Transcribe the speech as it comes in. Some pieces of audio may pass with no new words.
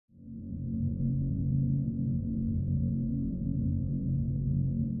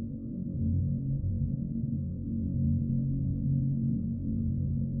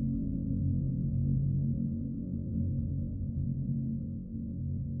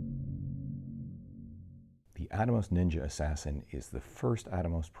Atomos Ninja Assassin is the first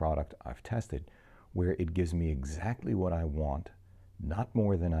Atomos product I've tested where it gives me exactly what I want, not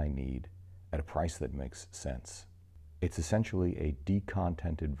more than I need, at a price that makes sense. It's essentially a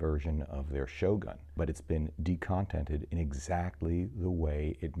decontented version of their Shogun, but it's been decontented in exactly the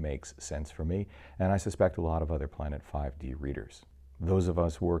way it makes sense for me, and I suspect a lot of other Planet 5D readers. Those of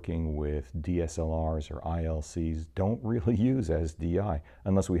us working with DSLRs or ILCs don't really use SDI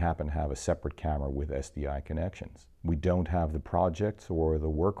unless we happen to have a separate camera with SDI connections. We don't have the projects or the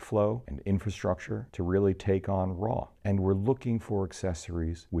workflow and infrastructure to really take on RAW. And we're looking for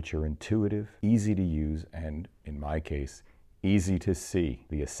accessories which are intuitive, easy to use, and in my case, easy to see.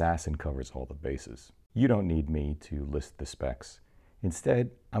 The Assassin covers all the bases. You don't need me to list the specs.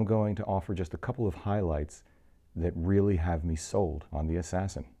 Instead, I'm going to offer just a couple of highlights that really have me sold on the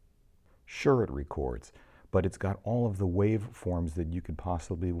Assassin. Sure, it records, but it's got all of the waveforms that you could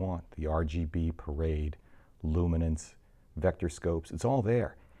possibly want. The RGB, parade, luminance, vector scopes, it's all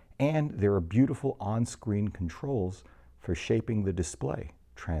there. And there are beautiful on-screen controls for shaping the display.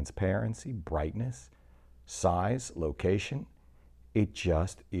 Transparency, brightness, size, location. It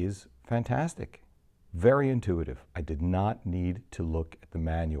just is fantastic. Very intuitive. I did not need to look at the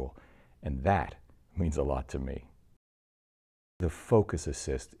manual, and that means a lot to me. The focus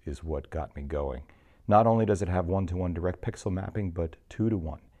assist is what got me going. Not only does it have 1-to-1 direct pixel mapping, but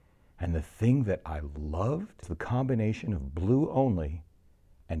 2-to-1. And the thing that I loved is the combination of blue only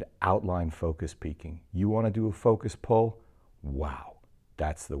and outline focus peaking. You want to do a focus pull? Wow,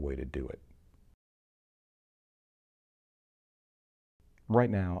 that's the way to do it. Right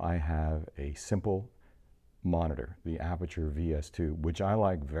now I have a simple monitor, the Aperture VS2, which I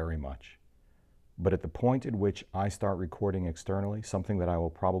like very much. But at the point at which I start recording externally, something that I will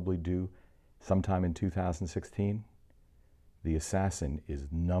probably do sometime in 2016, the Assassin is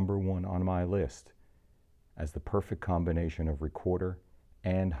 #1 on my list as the perfect combination of recorder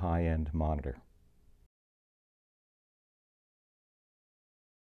and high-end monitor.